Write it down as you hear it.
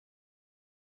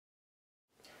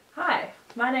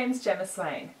My name's Gemma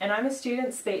Swain and I'm a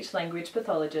student speech language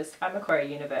pathologist at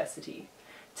Macquarie University.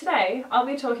 Today I'll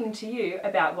be talking to you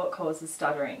about what causes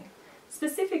stuttering.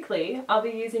 Specifically, I'll be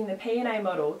using the P&A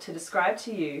model to describe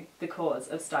to you the cause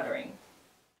of stuttering.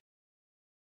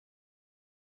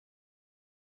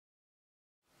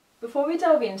 Before we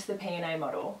delve into the P&A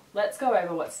model, let's go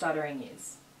over what stuttering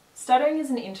is. Stuttering is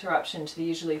an interruption to the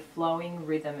usually flowing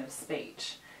rhythm of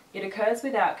speech. It occurs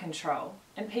without control,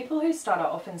 and people who stutter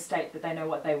often state that they know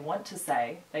what they want to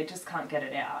say, they just can't get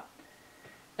it out.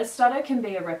 A stutter can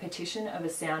be a repetition of a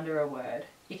sound or a word.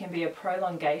 It can be a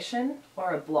prolongation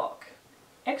or a block.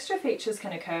 Extra features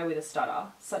can occur with a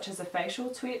stutter, such as a facial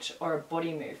twitch or a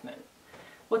body movement.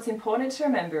 What's important to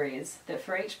remember is that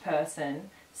for each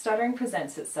person, stuttering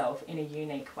presents itself in a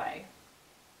unique way.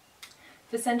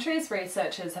 For centuries,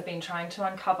 researchers have been trying to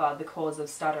uncover the cause of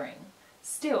stuttering.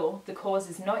 Still, the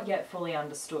cause is not yet fully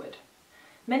understood.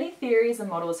 Many theories and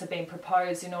models have been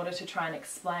proposed in order to try and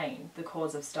explain the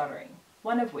cause of stuttering,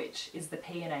 one of which is the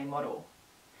P&A model.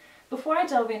 Before I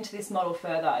delve into this model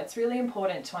further, it's really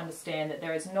important to understand that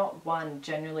there is not one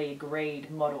generally agreed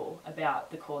model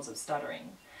about the cause of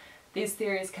stuttering. These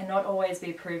theories cannot always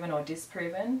be proven or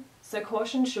disproven, so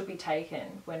caution should be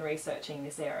taken when researching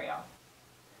this area.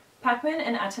 Pachman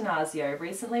and Attanasio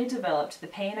recently developed the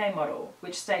P&A model,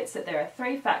 which states that there are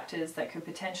 3 factors that could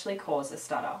potentially cause a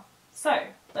stutter. So,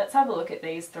 let's have a look at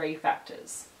these 3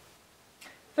 factors.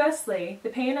 Firstly, the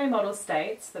P&A model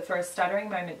states that for a stuttering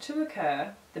moment to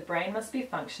occur, the brain must be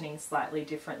functioning slightly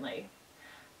differently.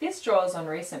 This draws on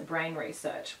recent brain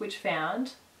research, which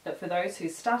found that for those who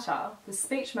stutter, the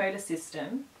speech motor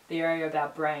system, the area of our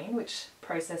brain which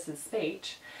processes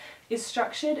speech, is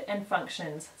structured and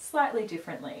functions slightly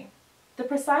differently. The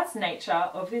precise nature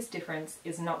of this difference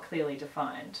is not clearly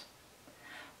defined.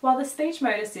 While the speech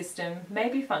motor system may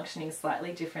be functioning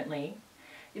slightly differently,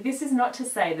 this is not to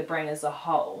say the brain as a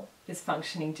whole is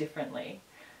functioning differently.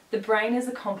 The brain is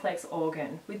a complex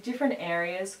organ with different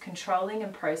areas controlling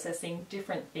and processing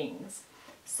different things.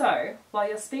 So, while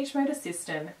your speech motor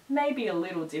system may be a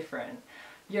little different,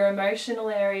 your emotional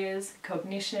areas,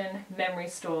 cognition, memory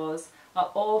stores are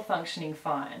all functioning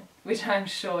fine, which I'm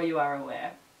sure you are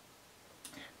aware.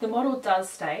 The model does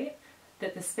state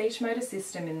that the speech motor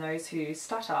system in those who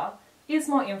stutter is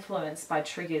more influenced by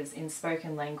triggers in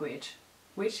spoken language,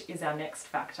 which is our next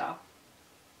factor.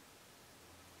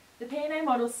 The P&A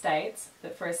model states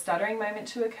that for a stuttering moment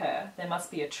to occur, there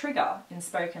must be a trigger in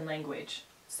spoken language.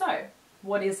 So,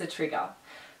 what is a trigger?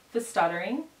 For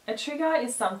stuttering, a trigger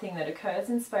is something that occurs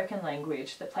in spoken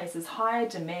language that places higher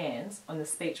demands on the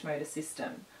speech motor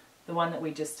system, the one that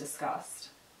we just discussed.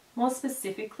 More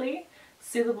specifically,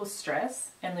 syllable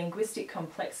stress and linguistic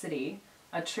complexity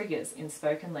are triggers in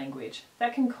spoken language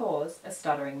that can cause a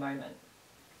stuttering moment.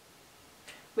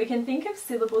 We can think of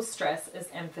syllable stress as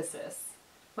emphasis.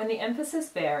 When the emphasis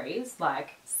varies,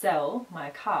 like sell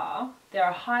my car, there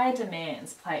are higher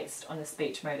demands placed on the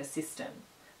speech motor system.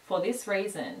 For this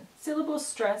reason, syllable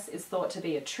stress is thought to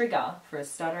be a trigger for a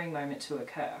stuttering moment to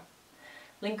occur.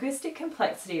 Linguistic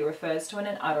complexity refers to when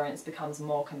an utterance becomes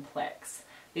more complex.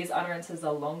 These utterances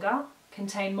are longer,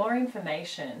 contain more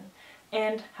information,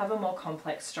 and have a more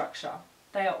complex structure.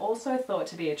 They are also thought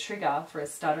to be a trigger for a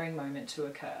stuttering moment to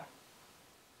occur.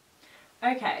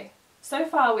 Okay, so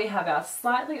far we have our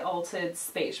slightly altered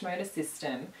speech motor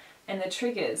system and the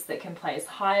triggers that can place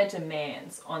higher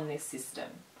demands on this system.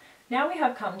 Now we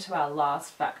have come to our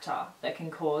last factor that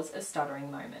can cause a stuttering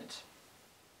moment.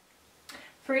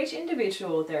 For each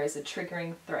individual, there is a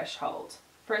triggering threshold.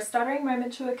 For a stuttering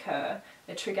moment to occur,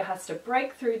 a trigger has to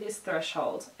break through this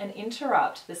threshold and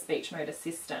interrupt the speech motor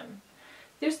system.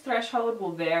 This threshold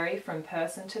will vary from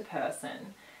person to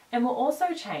person and will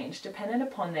also change dependent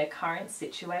upon their current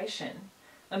situation.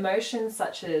 Emotions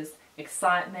such as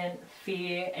excitement,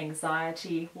 fear,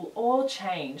 anxiety will all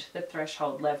change the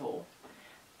threshold level.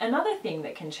 Another thing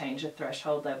that can change a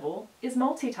threshold level is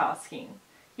multitasking.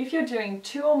 If you're doing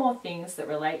 2 or more things that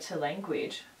relate to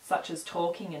language, such as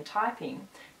talking and typing,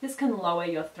 this can lower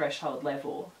your threshold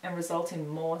level and result in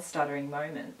more stuttering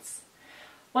moments.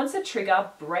 Once a trigger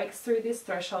breaks through this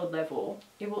threshold level,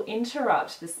 it will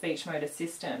interrupt the speech motor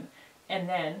system and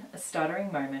then a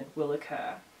stuttering moment will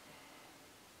occur.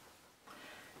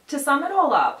 To sum it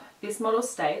all up, this model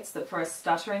states that for a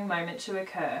stuttering moment to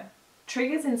occur,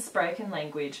 triggers in spoken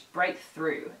language break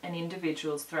through an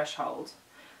individual's threshold.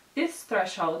 This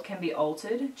threshold can be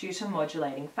altered due to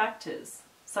modulating factors,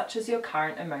 such as your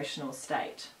current emotional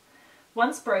state.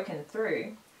 Once broken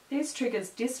through, these triggers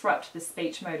disrupt the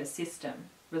speech motor system,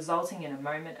 resulting in a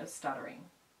moment of stuttering.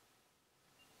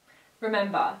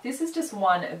 Remember, this is just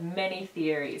one of many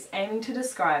theories aiming to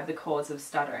describe the cause of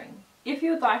stuttering. If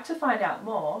you would like to find out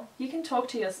more, you can talk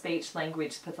to your speech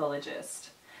language pathologist.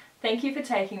 Thank you for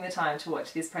taking the time to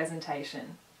watch this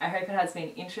presentation. I hope it has been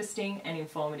interesting and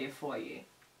informative for you.